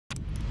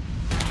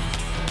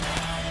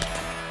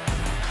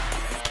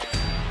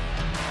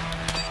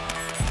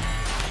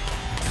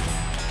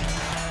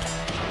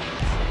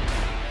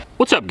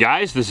What's up,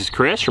 guys? This is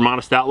Chris from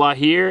Honest Outlaw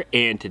here,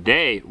 and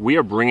today we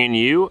are bringing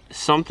you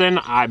something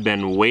I've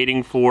been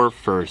waiting for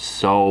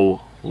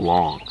so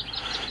long.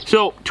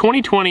 So,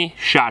 2020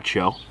 SHOT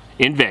Show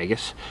in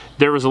Vegas,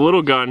 there was a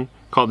little gun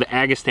called the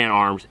Agistan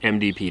Arms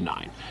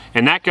MDP9.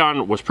 And that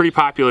gun was pretty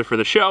popular for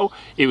the show.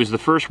 It was the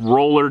first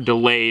roller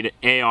delayed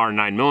AR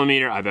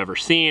 9mm I've ever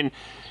seen.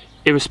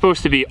 It was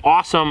supposed to be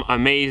awesome,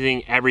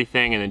 amazing,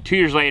 everything, and then 2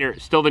 years later,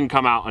 it still didn't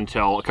come out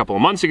until a couple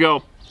of months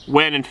ago,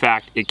 when in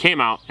fact it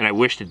came out, and I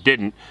wished it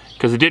didn't,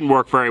 because it didn't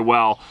work very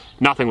well.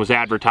 Nothing was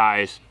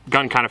advertised,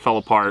 gun kind of fell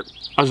apart.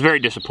 I was very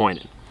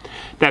disappointed.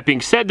 That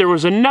being said, there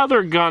was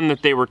another gun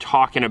that they were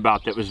talking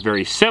about that was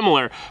very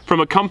similar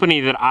from a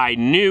company that I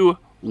knew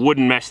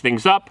wouldn't mess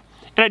things up,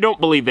 and I don't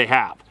believe they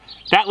have.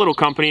 That little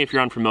company, if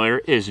you're unfamiliar,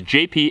 is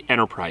JP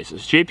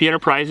Enterprises. JP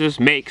Enterprises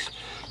makes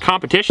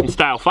competition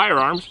style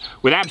firearms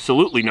with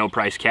absolutely no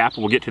price cap.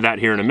 We'll get to that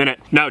here in a minute.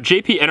 Now,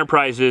 JP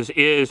Enterprises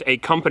is a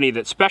company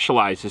that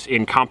specializes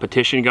in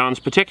competition guns,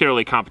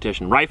 particularly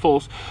competition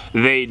rifles.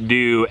 They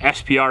do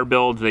SPR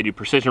builds, they do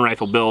precision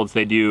rifle builds,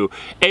 they do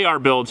AR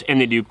builds,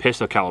 and they do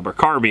pistol caliber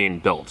carbine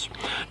builds.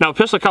 Now,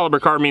 pistol caliber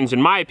carbines,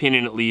 in my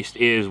opinion at least,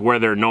 is where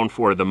they're known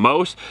for the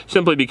most,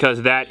 simply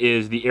because that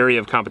is the area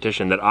of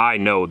competition that I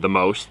know the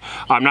most.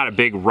 I'm not a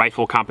big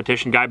rifle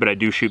competition guy, but I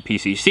do shoot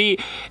PCC,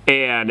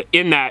 and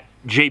in that,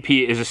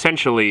 JP is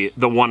essentially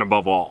the one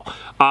above all.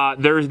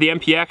 There's the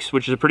MPX,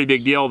 which is a pretty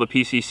big deal, the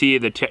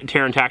PCC, the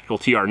Terran Tactical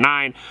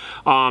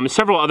TR9,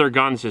 several other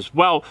guns as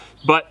well,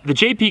 but the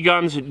JP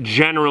guns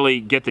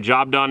generally get the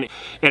job done,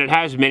 and it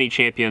has many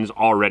champions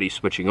already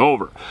switching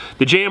over.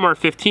 The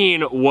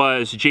JMR-15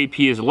 was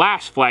JP's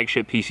last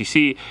flagship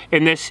PCC,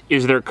 and this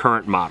is their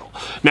current model.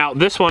 Now,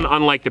 this one,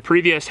 unlike the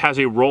previous, has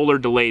a roller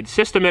delayed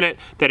system in it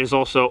that is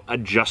also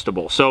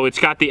adjustable. So it's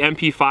got the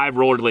MP5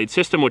 roller delayed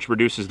system, which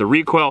reduces the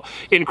recoil,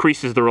 increases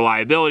the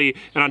reliability,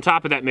 and on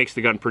top of that makes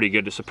the gun pretty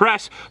good to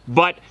suppress.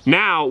 But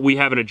now we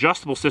have an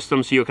adjustable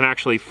system, so you can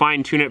actually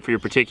fine tune it for your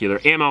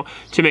particular ammo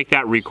to make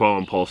that recoil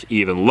impulse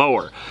even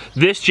lower.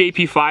 This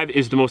JP5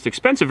 is the most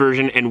expensive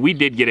version, and we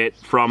did get it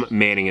from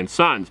Manning &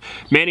 Sons.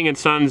 Manning &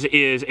 Sons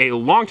is a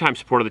longtime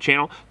supporter of the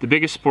channel, the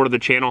biggest supporter of the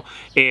channel,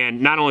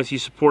 and not only is he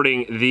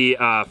supporting the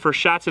first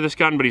shots of this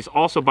gun, but he's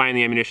also buying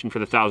the ammunition for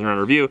the 1,000 round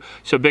review,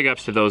 so big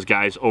ups to those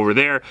guys over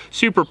there.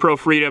 Super pro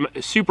freedom,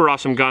 super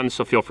awesome guns,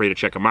 so feel free to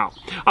check them out.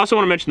 I also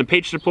want to mention the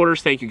page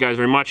supporters. Thank you guys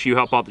very much. You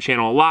help out the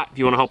channel a lot. If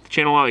you want to help the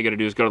channel out, all you got to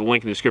do is go to the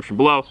link in the description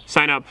below,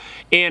 sign up,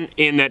 and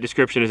in that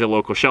description is a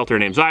local shelter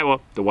named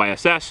Iowa, the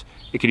YSS.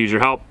 It could use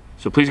your help.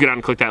 So please get on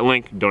and click that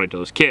link, donate to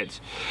those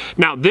kids.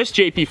 Now, this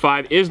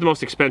JP5 is the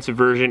most expensive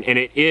version, and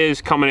it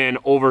is coming in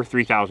over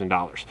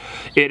 $3,000.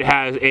 It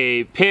has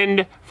a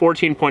pinned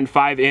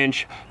 14.5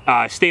 inch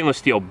stainless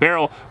steel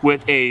barrel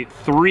with a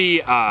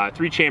three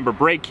chamber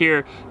break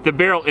here. The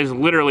barrel is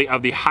literally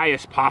of the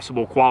highest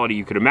possible quality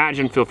you could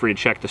imagine. Feel free to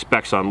check the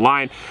specs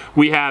online.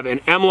 We have an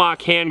M-LOK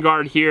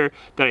handguard here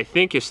that I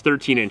think is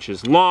 13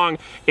 inches long,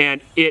 and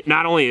it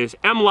not only is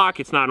M-LOK,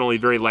 it's not only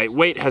very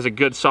lightweight, has a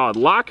good solid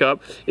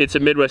lockup. It's a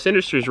Midwest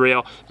Industries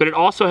rail, but it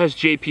also has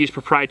JP's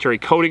proprietary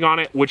coating on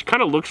it, which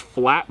kind of looks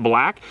flat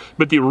black,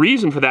 but the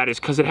reason for that is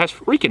because it has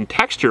freaking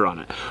texture on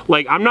it.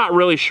 Like, I'm not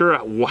really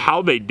sure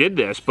how they did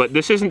this, but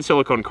this isn't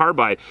silicone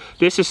carbide.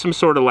 This is some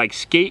sort of like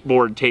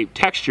skateboard tape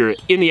texture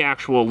in the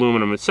actual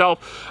aluminum itself.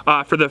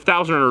 For the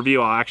 1,000 round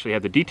review, I'll actually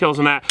have the details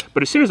on that,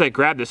 but as soon as I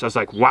grabbed this, I was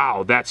like,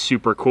 wow, that's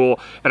super cool,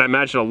 and I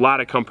imagine a lot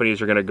of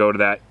companies are going to go to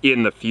that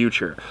in the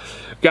future.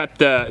 Got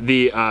the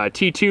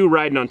T2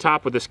 riding on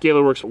top with the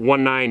ScalarWorks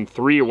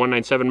 193 or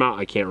 197 mount,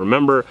 I can't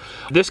remember.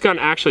 This gun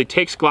actually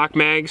takes Glock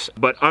mags,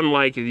 but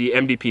unlike the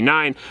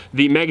MDP9,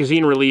 the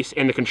magazine release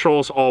and the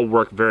controls all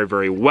work very,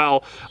 very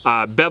well.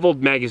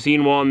 Beveled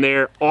magazine wall in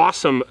there,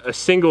 awesome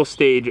single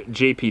stage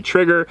JP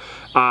trigger,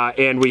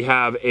 and we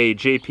have a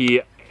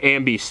JP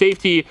ambi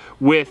safety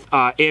with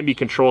ambi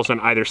controls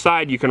on either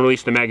side. You can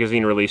release the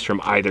magazine release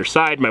from either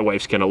side. My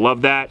wife's gonna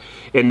love that.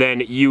 And then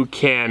you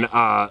can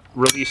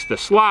release the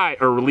slide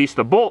or release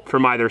the bolt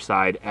from either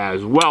side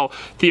as well.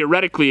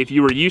 Theoretically, if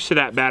you were used to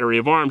that battery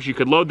of arms, you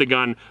could load the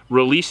gun,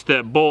 release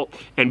the bolt,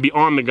 and be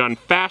on the gun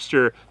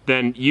faster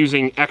than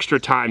using extra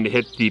time to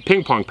hit the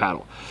ping pong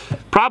paddle.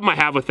 Problem I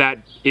have with that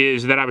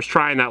is that I was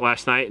trying that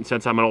last night, and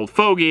since I'm an old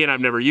fogey and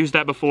I've never used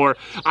that before,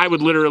 I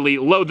would literally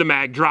load the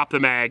mag, drop the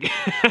mag,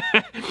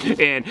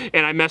 and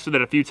I messed with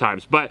it a few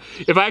times. But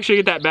if I actually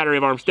get that battery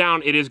of arms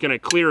down, it is going to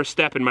clear a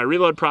step in my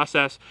reload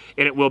process,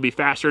 and it will be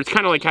faster. It's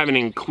kind of like having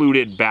an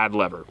included bad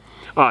lever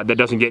that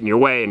doesn't get in your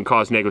way and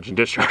cause negligent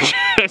discharge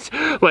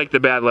like the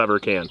bad lever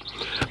can.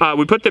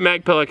 We put the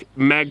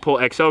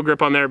Magpul XL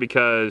grip on there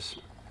because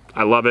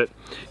I love it.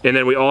 And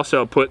then we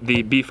also put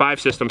the B5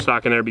 system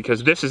stock in there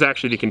because this is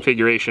actually the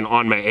configuration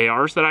on my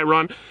ARs that I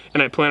run,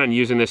 and I plan on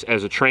using this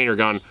as a trainer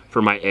gun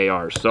for my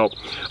ARs. So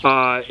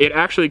it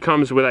actually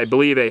comes with, I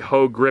believe, a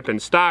Hogue grip in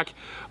stock.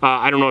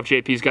 I don't know if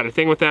JP's got a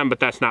thing with them,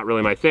 but that's not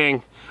really my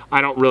thing.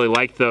 I don't really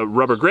like the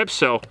rubber grips,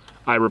 so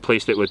I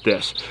replaced it with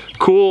this.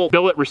 Cool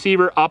billet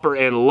receiver, upper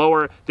and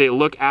lower. They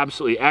look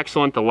absolutely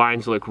excellent. The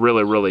lines look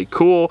really, really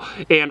cool.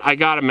 And I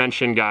gotta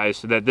mention,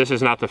 guys, that this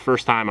is not the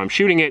first time I'm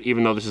shooting it,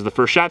 even though this is the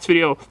first shots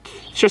video.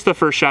 It's just the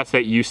first shots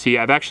that you see.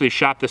 I've actually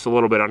shot this a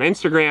little bit on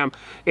Instagram,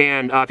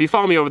 and if you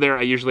follow me over there,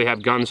 I usually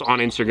have guns on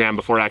Instagram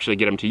before I actually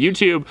get them to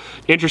YouTube.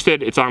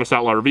 Interested, it's Honest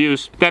Outlaw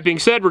Reviews. That being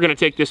said, we're gonna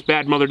take this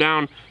bad mother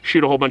down,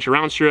 shoot a whole bunch of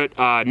rounds through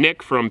it.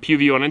 Nick from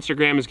PewView on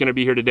Instagram is gonna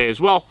be here today as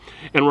well,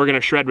 and we're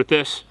gonna shred with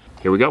this.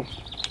 Here we go.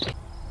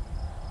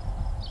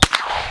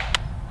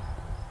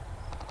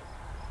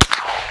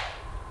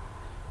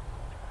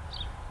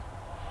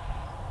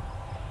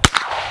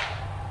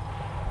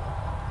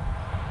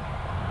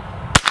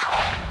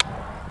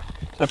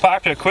 So I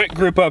popped a quick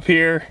group up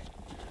here.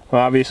 I'm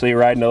obviously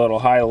riding a little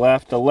high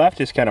left. The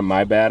left is kind of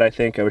my bad, I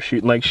think. I was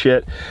shooting like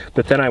shit.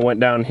 But then I went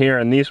down here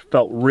and these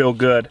felt real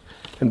good.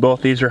 And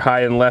both these are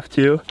high and left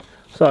too.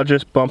 So I'll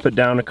just bump it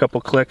down a couple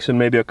clicks and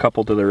maybe a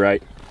couple to the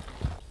right.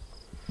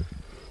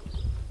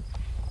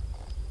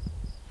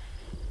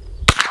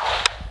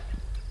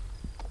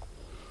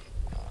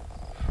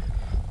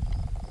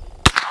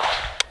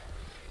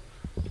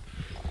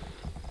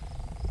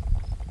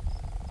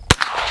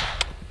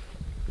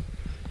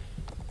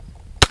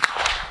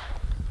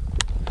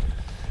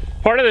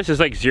 Part of this is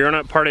like zeroing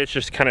up, part of it's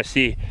just kind of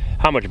see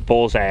how much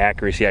bullseye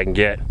accuracy I can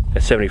get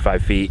at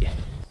 75 feet.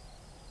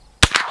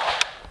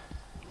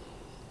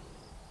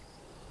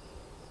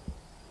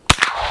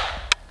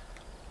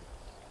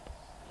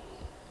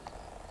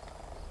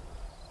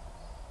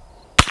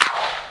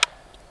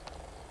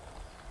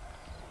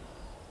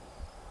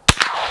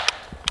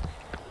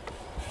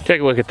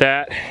 Take a look at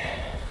that.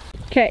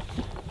 Okay.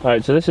 All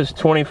right, so this is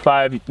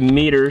 25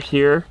 meters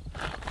here.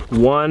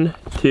 1,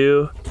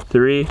 2,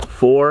 3,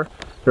 4.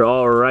 They're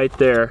all right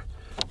there.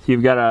 So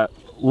you've got a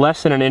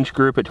less than an inch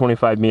group at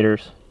 25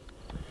 meters.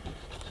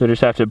 So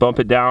just have to bump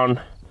it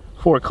down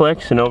 4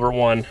 clicks and over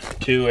 1,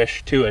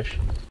 2-ish, 2-ish.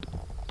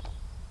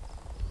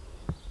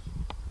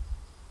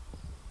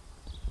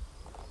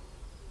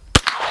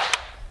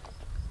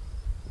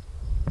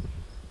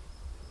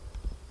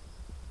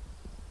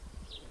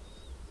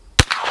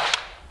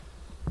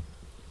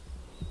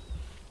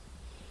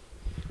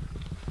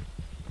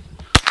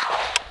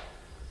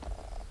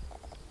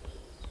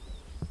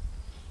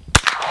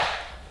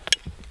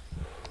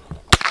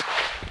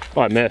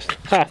 Oh, I missed.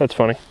 Ah, that's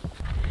funny.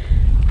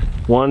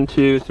 1,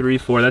 2, 3,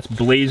 4. That's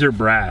Blazer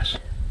brass.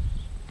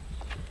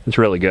 It's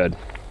really good.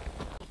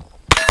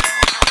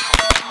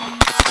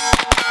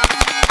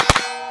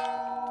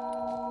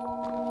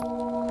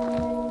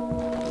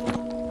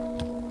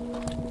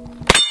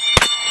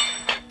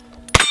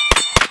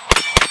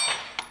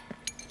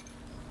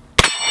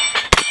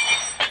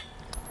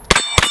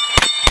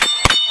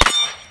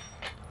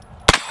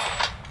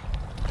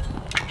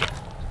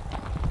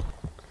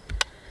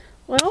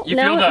 Well, You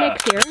now feel it the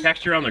makes here.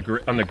 texture on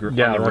the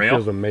Yeah, that rail?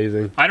 feels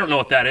amazing. I don't know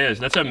what that is.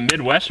 That's a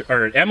Midwest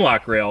or an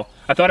M-Lock rail.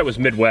 I thought it was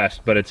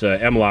Midwest, but it's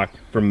a M-Lock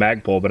from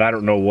Magpul, but I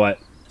don't know what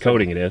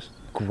coating it is.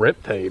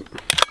 Grip tape.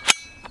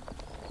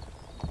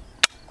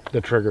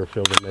 The trigger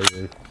feels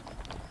amazing.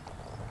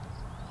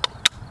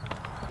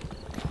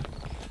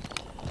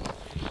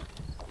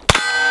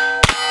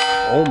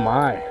 Oh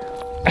my.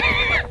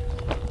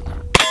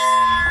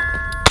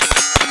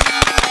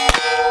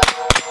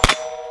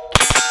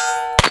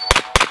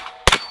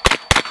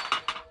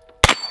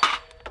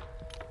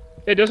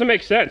 It doesn't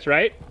make sense,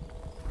 right?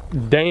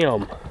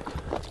 Damn.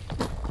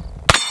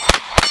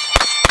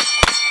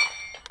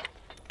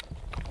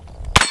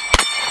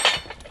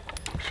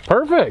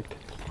 Perfect.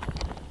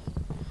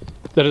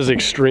 That is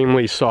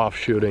extremely soft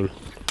shooting.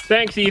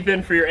 Thanks,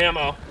 Ethan, for your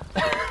ammo.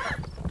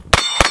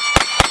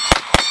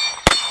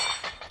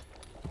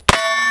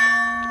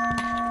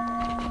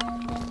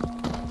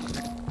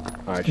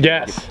 All right,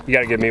 Yes. You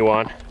gotta give me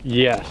one.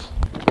 Yes.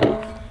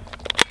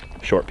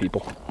 Short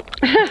people.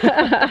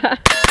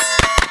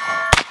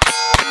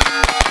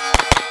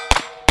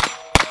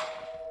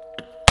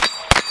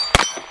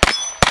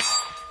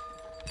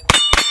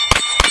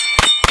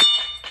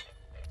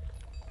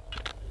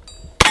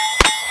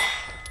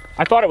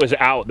 I thought it was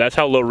out. That's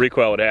how low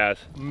recoil it has.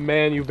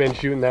 Man, you've been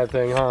shooting that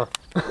thing, huh?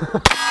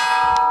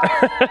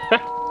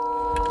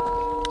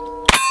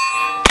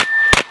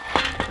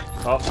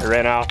 Oh, I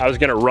ran out. I was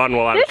gonna run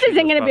while I was This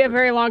isn't gonna be a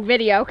very long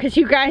video because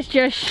you guys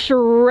just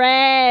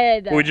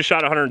shred. We just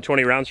shot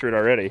 120 rounds through it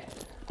already.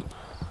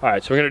 All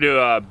right, so we're gonna do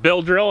a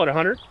bill drill at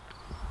 100.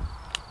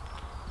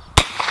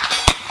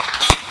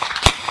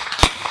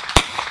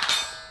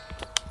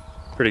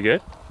 Pretty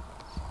good.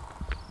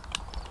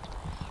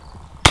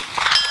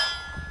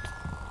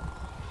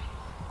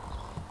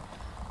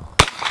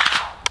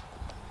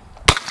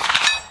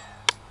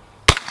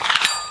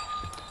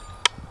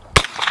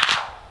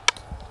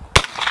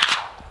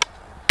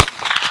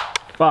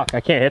 Fuck,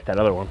 I can't hit that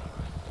other one.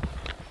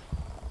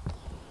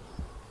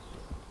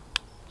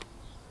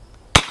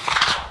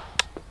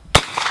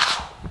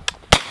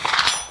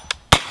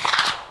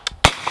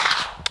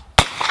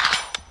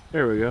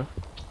 There we go.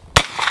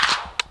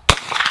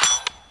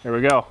 There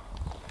we go.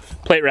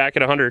 Plate rack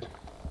at 100.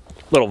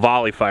 Little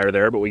volley fire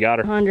there, but we got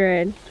her.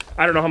 100.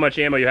 I don't know how much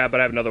ammo you have, but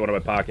I have another one in my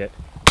pocket.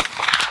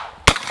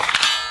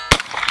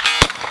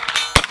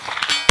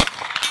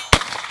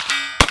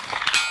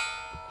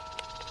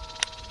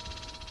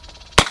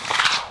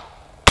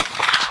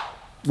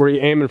 Were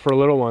you aiming for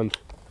little ones?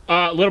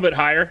 A little bit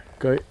higher.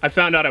 Okay. I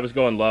found out I was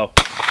going low.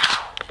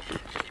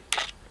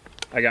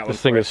 I got one.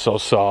 This thing is so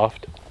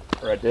soft.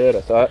 Or I did,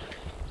 I thought.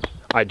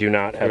 I do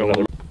not have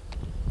another.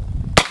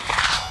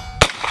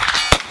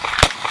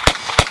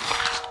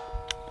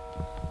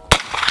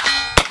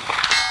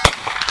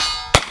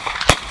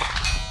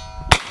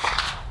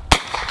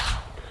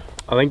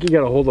 I think you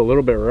gotta hold a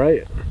little bit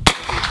right.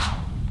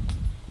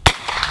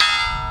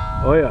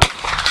 Oh yeah.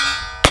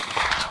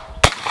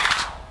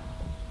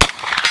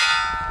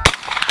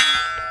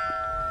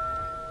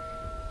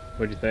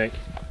 What'd you think?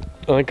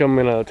 I think I'm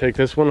gonna take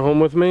this one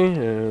home with me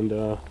and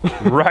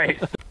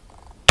Right.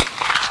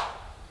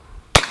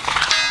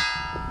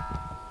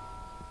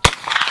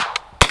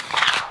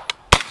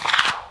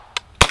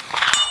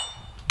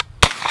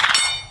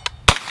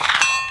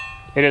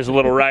 It is a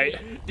little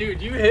right.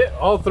 Dude, you hit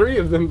all three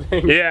of them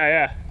things.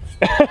 Yeah,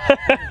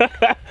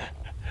 yeah.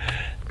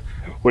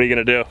 What are you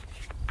gonna do?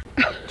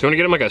 Do you wanna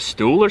get him like a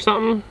stool or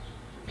something?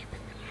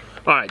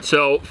 All right,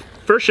 so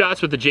first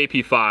shots with the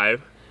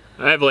JP5.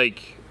 I have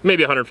like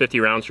maybe 150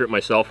 rounds through it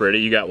myself already.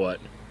 You got what?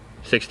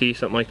 60,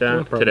 something like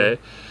that today?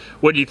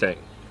 What do you think?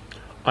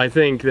 I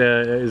think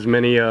that as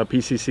many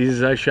PCCs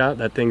as I shot,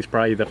 that thing's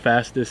probably the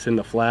fastest and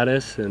the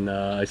flattest, and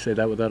I say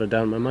that without a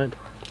doubt in my mind.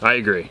 I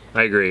agree.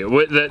 I agree.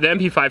 The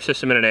MP5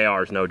 system in an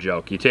AR is no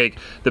joke. You take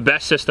the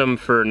best system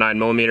for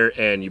 9mm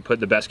and you put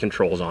the best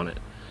controls on it.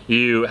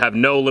 You have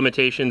no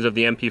limitations of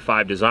the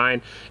MP5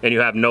 design, and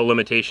you have no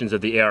limitations of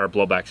the AR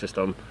blowback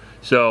system.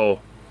 So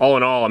all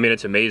in all, I mean,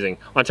 it's amazing.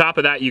 On top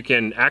of that, you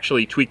can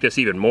actually tweak this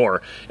even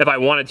more. If I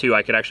wanted to,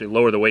 I could actually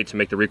lower the weight to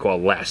make the recoil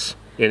less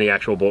in the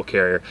actual bolt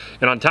carrier.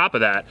 And on top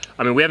of that,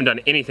 I mean, we haven't done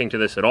anything to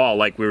this at all.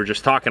 Like we were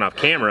just talking off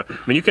camera. I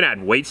mean, you can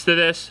add weights to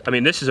this. I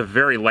mean, this is a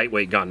very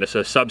lightweight gun. This is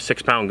a sub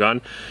 6-pound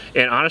gun.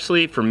 And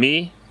honestly, for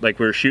me, like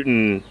we were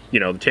shooting, you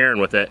know, the Terran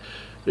with it,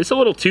 it's a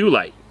little too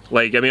light.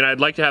 Like, I mean, I'd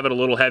like to have it a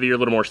little heavier, a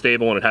little more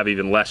stable, and it'd have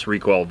even less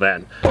recoil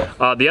then.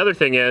 The other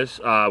thing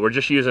is, we're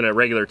just using a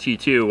regular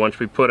T2. Once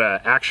we put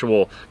an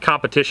actual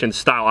competition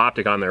style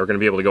optic on there, we're gonna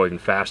be able to go even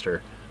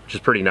faster, which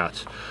is pretty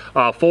nuts.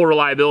 Full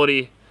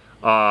reliability,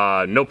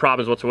 no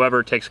problems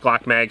whatsoever. Takes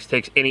Glock mags,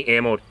 takes any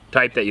ammo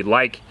type that you'd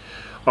like.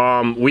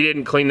 We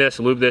didn't clean this,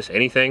 lube this,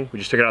 anything. We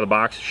just took it out of the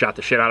box, shot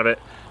the shit out of it,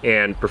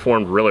 and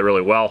performed really,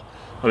 really well.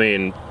 I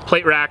mean,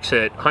 plate racks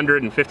at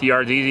 150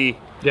 yards easy.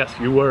 Yes,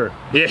 you were.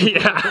 Yeah,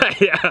 yeah,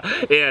 yeah.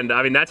 And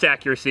I mean, that's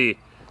accuracy.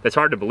 That's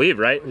hard to believe,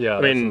 right? Yeah,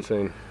 I mean, that's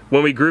insane.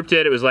 When we grouped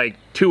it, it was like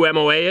 2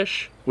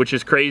 MOA-ish, which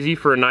is crazy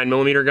for a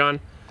 9mm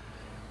gun.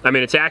 I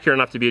mean, it's accurate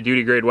enough to be a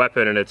duty grade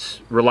weapon, and it's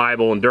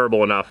reliable and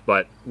durable enough,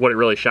 but what it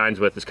really shines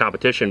with is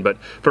competition. But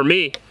for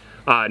me,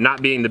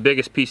 not being the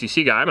biggest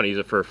PCC guy, I'm gonna use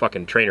it for a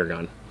fucking trainer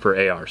gun for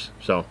ARs,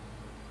 so.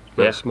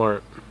 Yeah. That's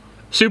smart.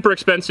 Super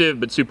expensive,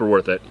 but super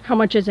worth it. How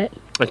much is it?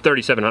 Like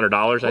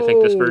 $3,700, I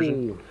think, this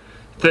version.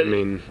 I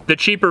mean, the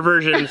cheaper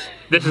versions,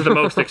 this is the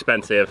most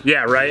expensive.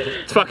 Yeah, right?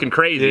 It's fucking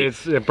crazy.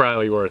 It's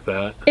probably worth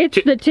that. It's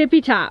the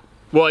tippy top.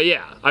 Well,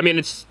 yeah. I mean,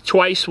 it's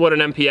twice what an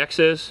MPX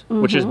is,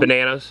 which is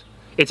bananas.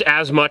 It's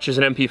as much as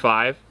an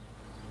MP5,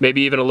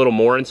 maybe even a little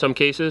more in some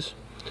cases.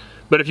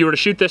 But if you were to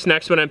shoot this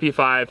next to an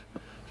MP5, if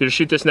you were to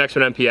shoot this next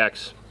to an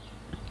MPX,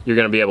 you're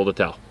going to be able to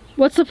tell.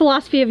 What's the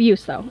philosophy of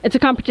use, though? It's a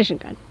competition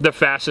gun. The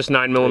fastest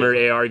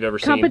 9mm AR you've ever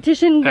seen.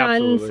 Competition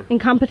guns Absolutely.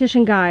 and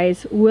competition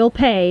guys will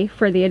pay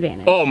for the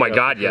advantage. Oh my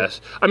God,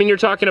 yes. I mean, you're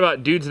talking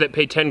about dudes that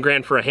pay 10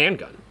 grand for a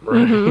handgun.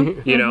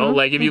 Right. You know,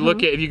 like if you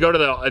look at, if you go to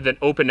the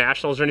open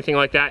nationals or anything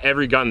like that,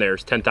 every gun there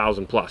is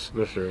 10,000 plus.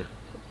 That's true.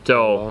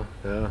 So,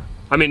 Yeah.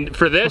 I mean,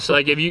 for this,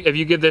 like if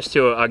you give this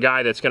to a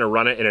guy that's going to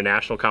run it in a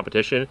national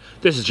competition,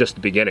 this is just the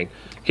beginning.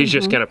 He's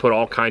just going to put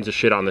all kinds of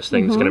shit on this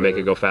thing that's going to make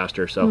it go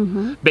faster.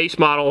 So, base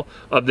model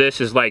of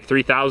this is like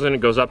 3,000. It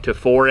goes up to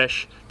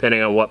 4-ish,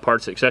 depending on what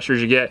parts and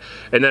accessories you get.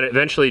 And then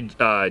eventually,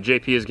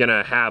 JP is going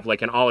to have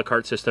like an a la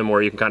carte system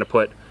where you can kind of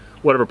put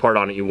whatever part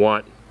on it you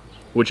want,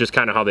 which is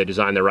kind of how they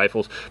design their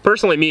rifles.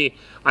 Personally, me,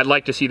 I'd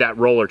like to see that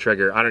roller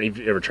trigger. I don't know if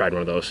you've ever tried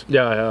one of those.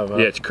 Yeah, I have. Yeah,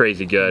 it's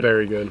crazy good.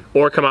 Very good.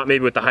 Or come out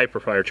maybe with the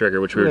Hyperfire trigger,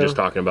 which we were just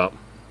talking about.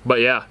 But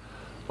yeah,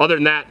 other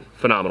than that,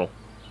 phenomenal.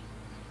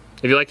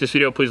 If you like this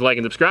video, please like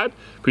and subscribe.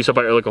 Please help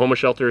out your local homeless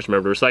shelters.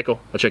 Remember to recycle.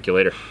 I'll check you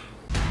later.